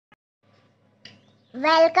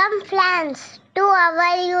Welcome friends to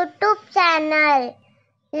our YouTube channel.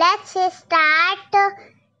 Let's start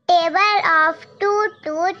table of 2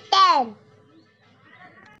 to 10.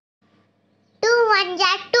 2 1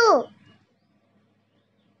 ja 2.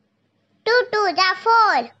 2 2 ja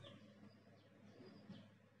 4.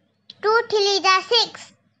 2 3 ja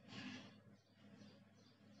 6.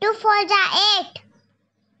 2 4 ja 8.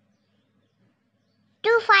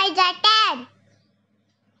 2 5 ja 10.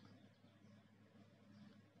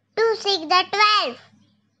 2 6 ja 12.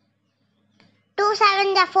 2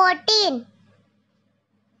 7 ja 14.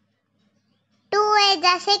 2 8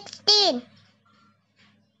 ja 16.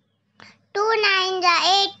 2 9 ja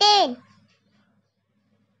 18.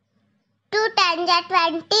 2 10 ja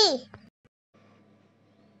 20.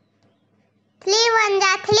 3 1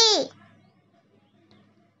 ja 3.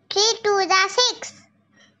 3 2 ja 6.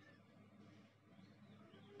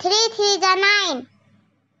 3 3 ja 9.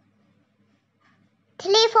 3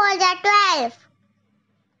 4 ja 12.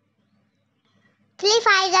 3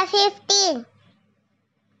 5 ja 15.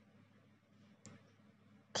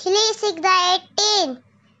 3 6 ja 18.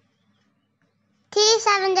 3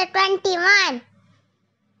 7 ja 21.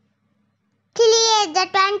 3 8 ja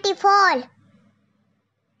 24.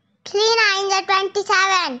 3 9 ja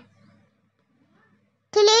 27.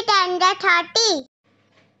 3 10 ja 30.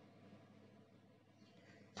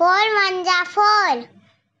 4 1 ja 4.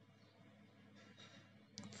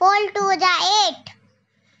 4 2 ja 8.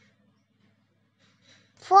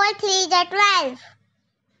 4 3 ja 12.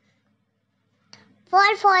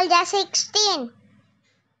 4 4 ja 16.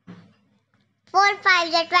 4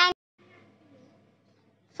 5 ja 20.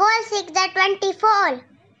 4 6 ja 24.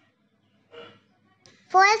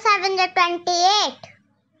 4 7 ja 28.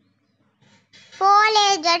 4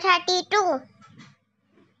 8 ja 32.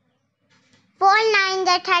 4 9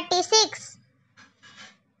 ja 36.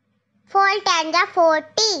 4 10 ja 40.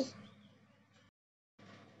 5 1 ja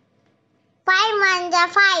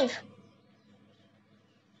 5.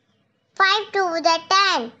 5 2 ja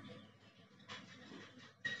 10.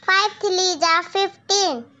 5 3 ja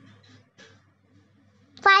 15.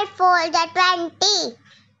 5 4 ja 20.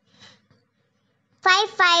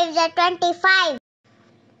 5 5 ja 25.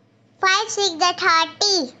 5 6 ja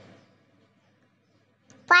 30.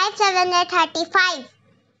 5 7 ja 35.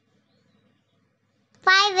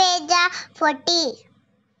 5 8 ja 40.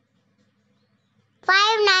 5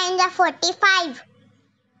 9 ja 45.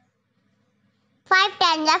 5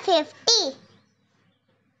 10 ja 50.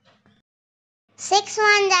 6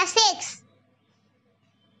 1 ja 6.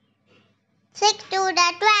 6 2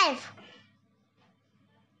 ja 12.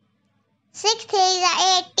 6 3 ja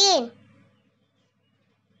 18.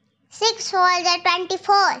 6 4 ja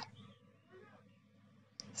 24.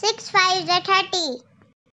 6 5 ja 30.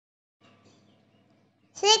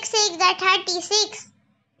 6 6 ja 36.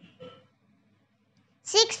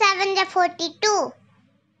 6 7 ja 42.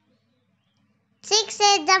 6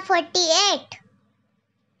 8 ja 48.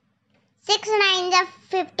 6 9 ja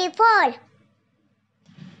 54.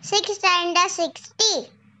 6 10 ja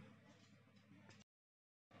 60.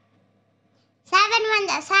 7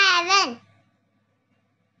 1 ja 7.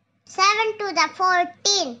 7 2 ja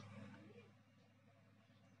 14.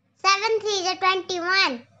 7 3 ja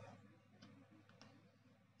 21.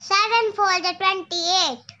 7 4 ja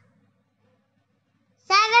 28.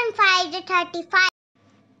 7 5 ja 35.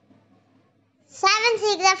 7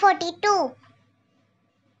 6 ja 42.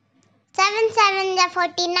 7 7 ja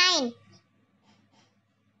 49.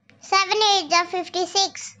 7 8 ja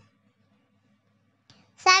 56.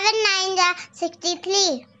 7 9 ja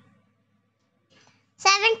 63.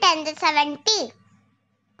 7 10 ja 70.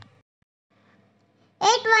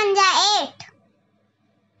 8 1 ja 8.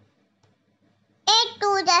 8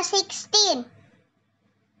 2 ja 16.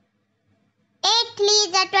 8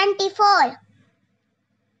 3 ja 24.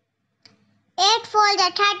 8 4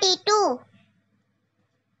 ja 32.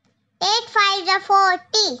 8 5 ja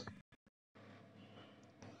 40.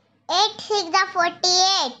 8 6 ja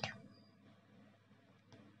 48.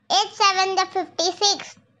 8 7 ja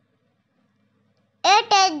 56.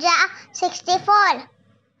 8 8 ja 64.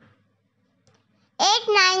 8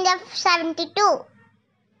 9 ja 72.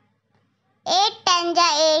 8 10 ja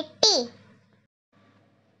 80.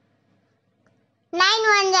 9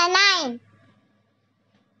 1 ja 9.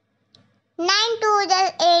 9 2 ja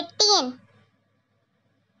 18.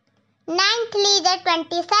 9 3 ja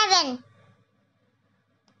 27.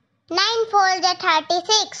 9 4 ja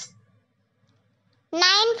 36. 9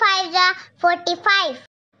 5 ja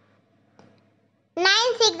 45.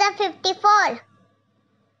 9 6 ja 54.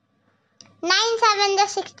 9 7 ja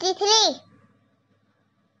 63.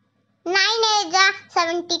 9 8 ja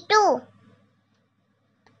 72.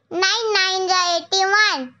 9 9s are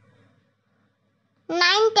 81. 9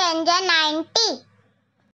 10s are 90.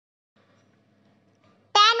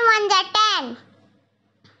 10 1s are 10.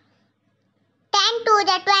 10 2s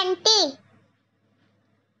are 20.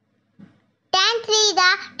 10 3s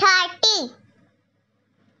are 30.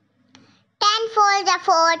 10 4s are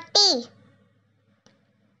 40.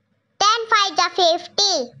 10 5s are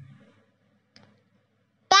 50.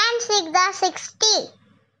 10 6s are 60.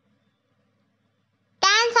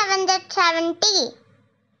 10 7s are 70.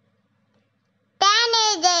 10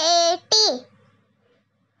 8s are 80.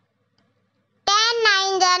 10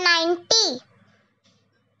 9s are 90.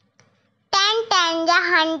 10 10s are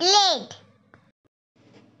 100.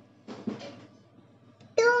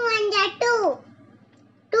 2 1s are 2.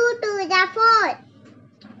 2 2s are 4.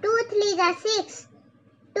 2 3s are 6.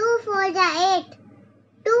 2 4s are 8.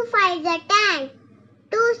 2 5s are 10.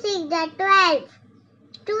 2 6s are 12.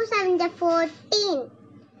 2 7s are 14.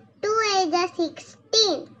 2 8s are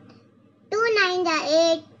 16. 2 9s are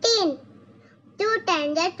 18. 2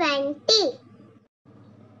 10s are 20.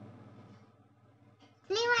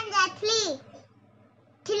 3 1s are 3.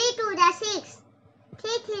 3 2s are 6.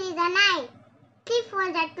 3 3s are 9. 3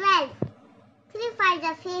 4s are 12. 3 5s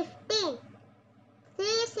are 15. 3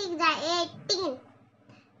 6s are 18.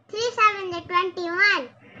 3 7s are 21.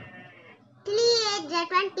 3 8s are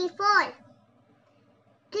 24.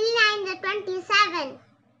 3 9s are 27.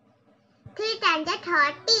 3 10s are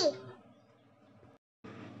 30.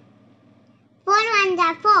 4 1s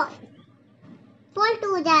are 4. 4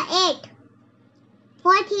 2s are 8.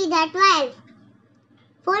 4 3s are 12.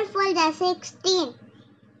 4 4s are 16.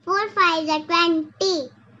 4 5s are 20.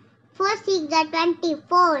 4 6s are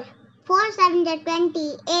 24. 4 7s are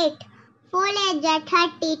 28. 4 8s are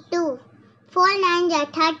 32. 4 9s are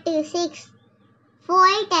 36. 4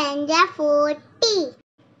 10s are 40.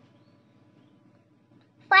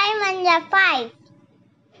 5 1s are 5.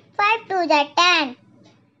 5 2s are 10.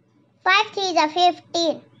 5 3s are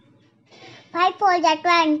 15. 5 4s are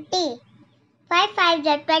 20. 5 5s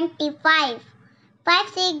are 25. 5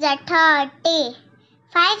 6s are 30.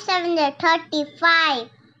 5 7s are 35.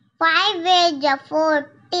 5 8s are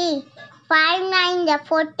 40. 5 9s are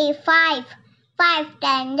 45. 5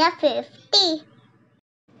 10s are 50.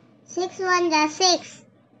 6 1s are 6.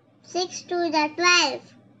 6 2s are 12.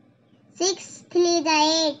 6 3s are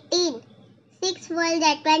 18. 6 4s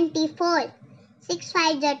are 24. 6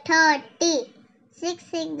 5s are 30. 6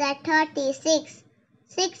 6s are 36.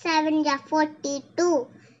 6 7s are 42.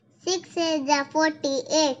 6 8s are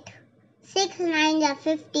 48. 6 9s are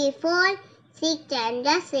 54. 6 10s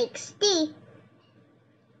are 60.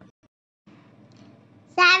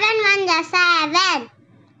 7 1s are 7.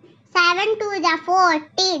 7 2s are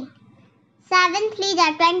 14. 7 3s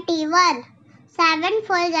are 21. 7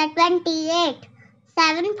 4s are 28.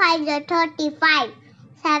 7 5s are 35.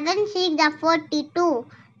 7 6s are 42.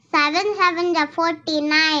 7 7s are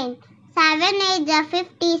 49. 7 8s are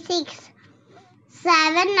 56.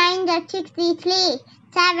 7 9s are 63.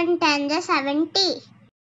 7 10s are 70.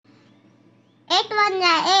 8 1s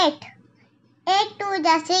are 8. 8 2s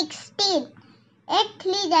are 16. 8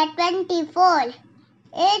 3s are 24.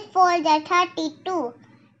 8 4s are 32.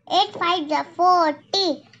 8 5s are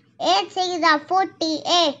 40. 8 6s are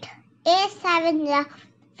 48. 8 7s are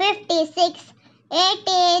 56. 8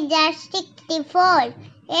 8s are 64.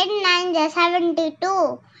 8 9s are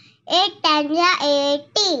 72. 8 10s are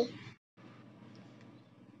 80.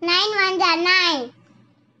 9 1s are 9.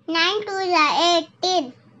 9 2s are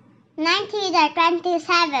 18. 9 3s are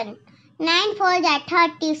 27. 9 4s are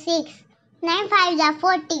 36. 9 5s are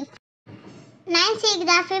 40. 9 6s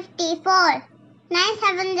are 54. 9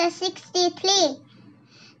 7s are 63.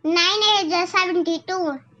 9 8s are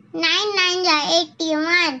 72. 9 9s are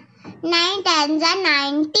 81. 9 10s are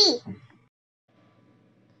 90.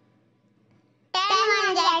 10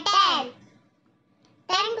 1s are 10.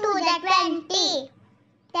 10 2s are 20.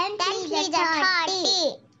 10 3s are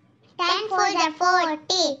 30. 10 4s are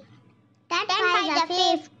 40. 10 5s are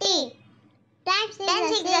 50. 10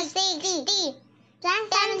 6s are 60. 10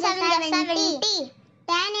 7s are 70.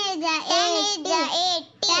 10 8s are 80.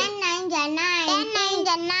 10 9s are 90. 10 9s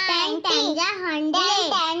are 90. 10 10s are 100.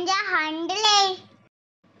 10 10s are 100.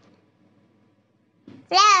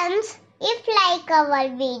 Friends, if you like our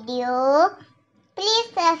video, please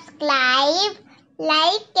subscribe,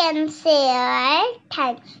 like and share.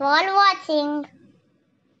 Thanks for watching.